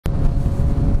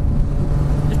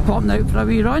Just popping out for a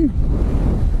wee run.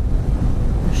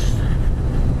 Just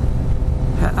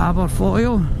hit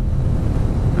Aberfoyle.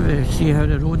 See how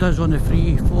the road is on the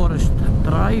Free Forest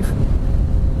Drive.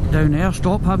 Down there,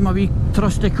 stop, have my wee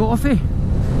trusty coffee.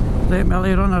 Let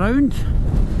Millie run around.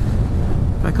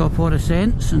 Pick up all the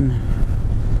scents and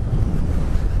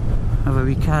have a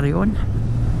wee carry on.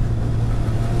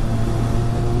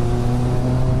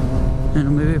 Then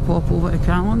I'll maybe pop over to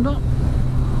Calendar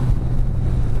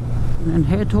and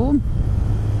head home.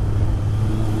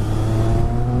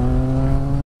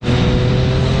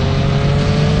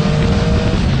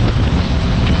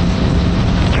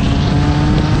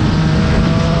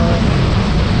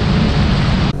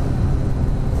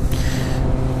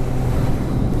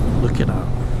 Look at that.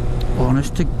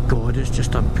 Honest to God, it's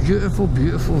just a beautiful,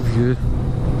 beautiful view.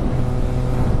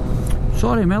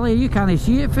 Sorry Millie, you can't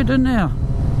see it from down there.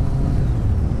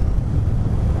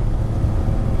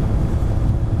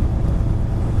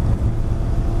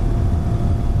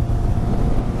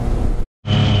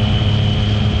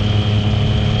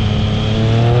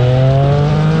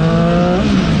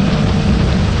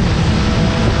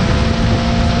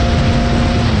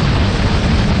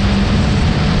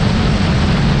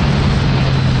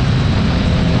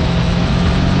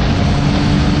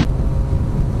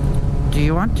 Do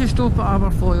you want to stop at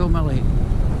Aberfoyle, Millie?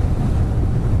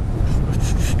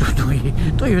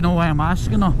 Don't even know why I'm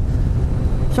asking her.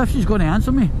 As if she's going to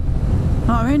answer me.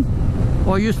 Know what I mean?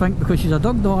 Or you think because she's a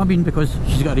dog? No, I mean because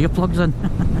she's got earplugs in.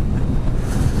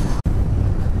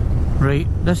 Right,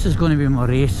 this is going to be my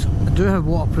race. I do have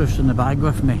waterproofs in the bag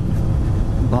with me,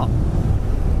 but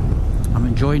I'm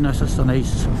enjoying this. It's a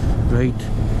nice ride.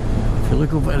 If you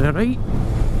look over to the right,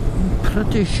 I'm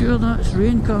pretty sure that's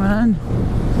rain coming in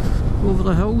over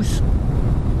the hills.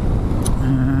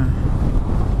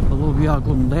 Although we are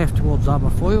going left towards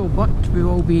Aberfoyle, but we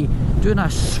will be doing a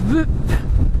swoop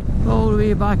all the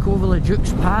way back over the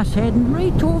Duke's Pass, heading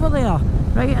right over there,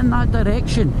 right in that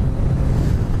direction.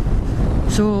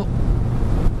 So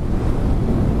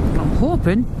I'm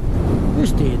hoping we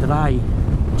stay dry.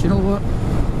 Do you know what?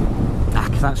 Ah,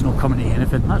 that's not coming to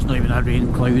anything. That's not even a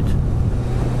rain cloud.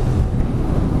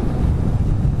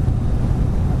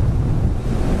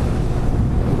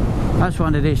 That's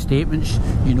one of those statements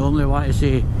you normally want to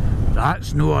say,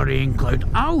 that's no a rain cloud,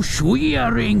 I'll show you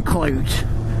a rain cloud.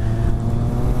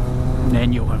 And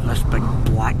then you'll have this big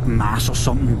black mass or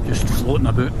something just floating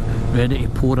about, ready to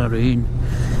pour a rain.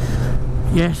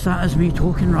 Yes, that is me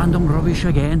talking random rubbish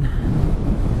again.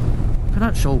 But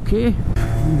that's okay.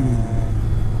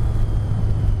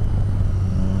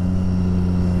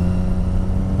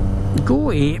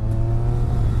 Go ape.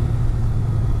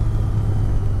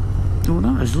 Oh,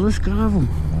 that is loose gravel.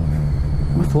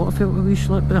 I thought I felt a wee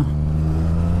slip there.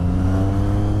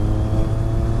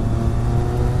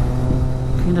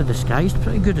 Kind of disguised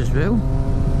pretty good as well.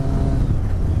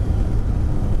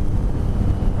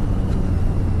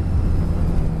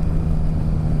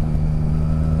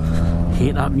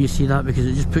 Hate that when you see that because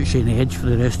it just puts you on the edge for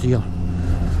the rest of your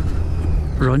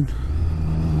run.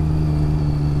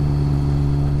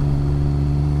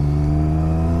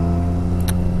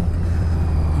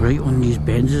 Right on these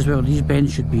bends as well. These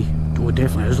bends should be, oh it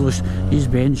definitely is loose, these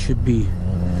bends should be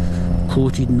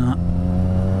coated in that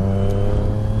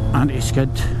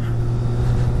anti-skid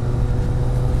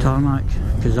tarmac,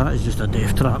 because that is just a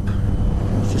death trap.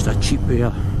 It's just a cheap way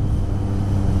of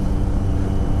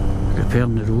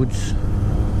repairing the roads.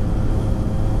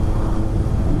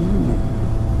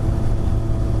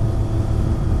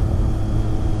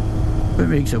 What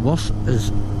makes it worse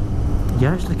is you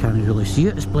actually can't really see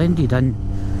it. It's blended in.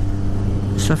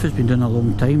 Stuff has been done a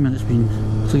long time and it's been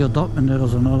cleared up, and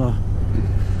there's another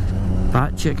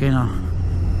patch it kind of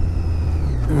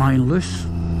lying loose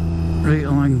right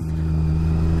along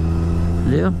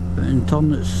there, but in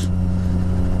turn it's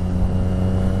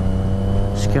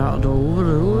scattered all over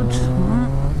the road.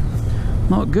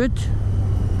 Not good.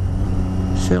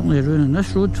 Certainly ruining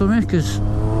this road for me, because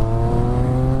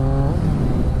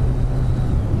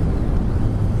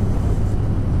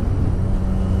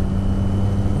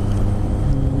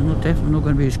definitely not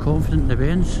going to be as confident in the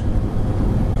bends.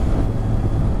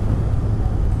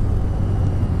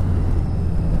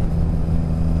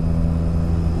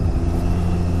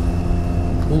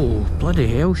 Oh, bloody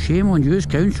hell, shame on you as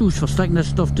councils for sticking this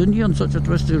stuff down here on such a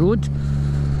twisty road.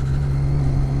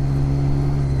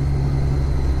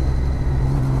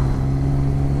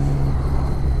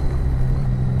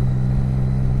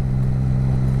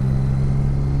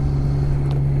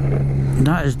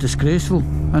 That is disgraceful.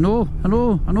 I know,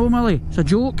 Millie, it's a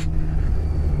joke.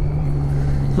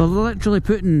 They're literally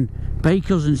putting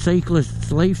bikers and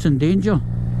cyclists' lives in danger.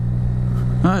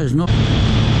 That is not.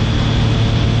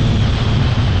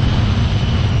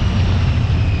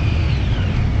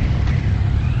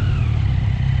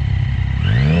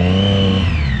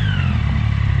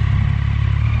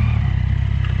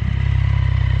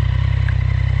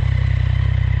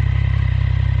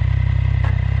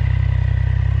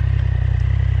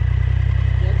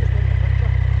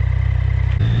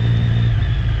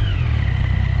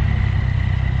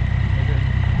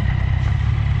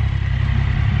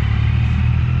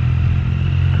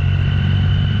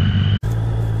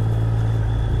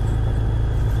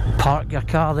 Park your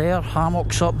car there,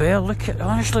 hammocks up there. Look at,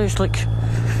 honestly, it's like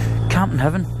camping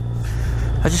heaven.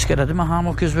 I just get rid of my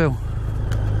hammock as well.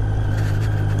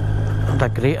 I had a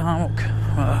great hammock.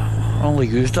 I only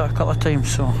used it a couple of times,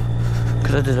 so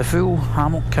got rid of the full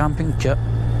hammock camping kit.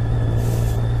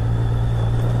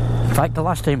 In fact, the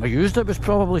last time I used it was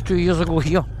probably 2 years ago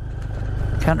here.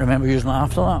 Can't remember using it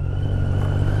after that.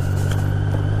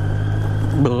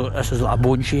 But this is like a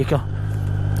bone shaker.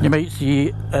 You might see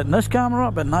it in this camera,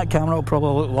 but in that camera it'll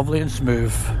probably look lovely and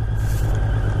smooth.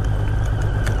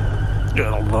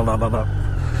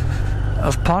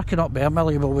 There's parking up there,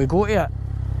 Millie, but we go to it,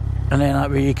 and then that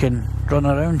way you can run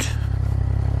around.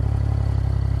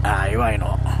 Aye, why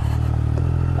not?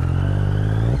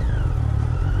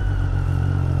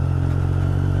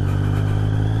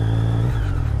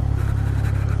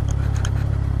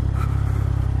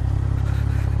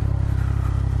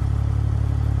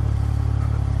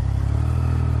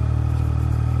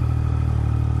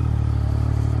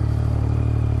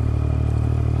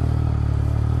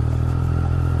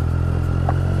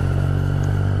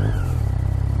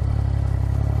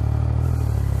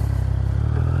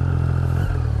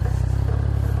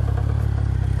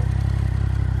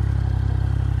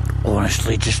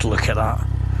 Honestly, just look at that.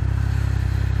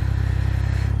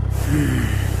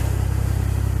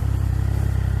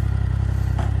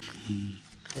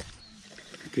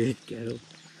 Good girl.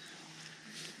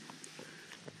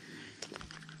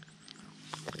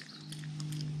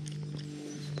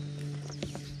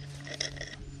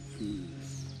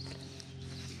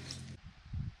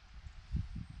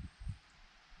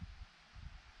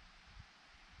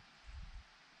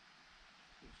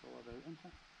 It's all about, isn't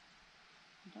it?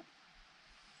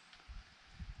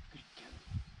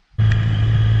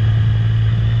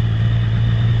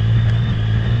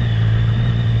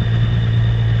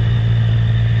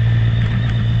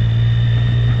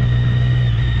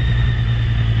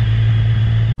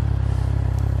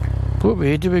 What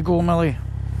way do we go, Millie?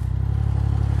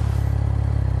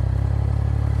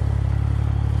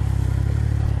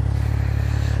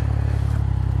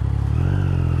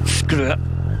 Screw it.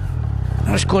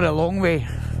 Let's go the long way.